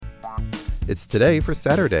It's today for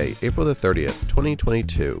Saturday, April the 30th,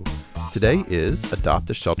 2022. Today is Adopt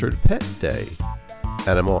a Sheltered Pet Day,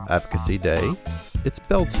 Animal Advocacy Day, it's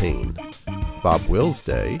Beltane, Bob Wills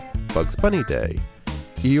Day, Bugs Bunny Day,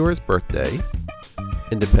 Eeyore's Birthday,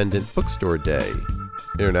 Independent Bookstore Day,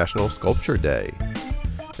 International Sculpture Day.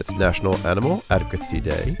 It's National Animal Advocacy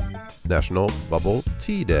Day, National Bubble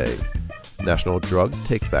Tea Day, National Drug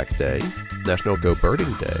Take-Back Day, National Go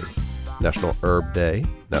Birding Day, National Herb Day,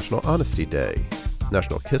 National Honesty Day,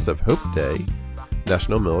 National Kiss of Hope Day,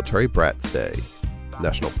 National Military Brats Day,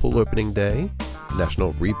 National Pool Opening Day,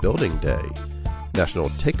 National Rebuilding Day, National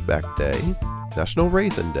Take-Back Day, National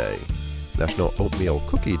Raisin Day, National Oatmeal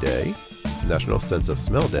Cookie Day, National Sense of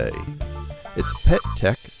Smell Day. It's Pet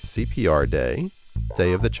Tech CPR Day,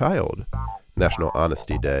 Day of the Child, National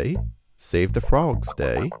Honesty Day, Save the Frogs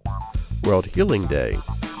Day, World Healing Day,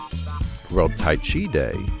 World Tai Chi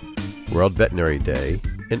Day, World Veterinary Day,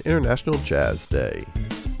 and International Jazz Day.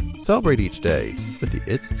 Celebrate each day with the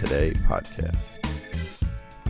It's Today podcast.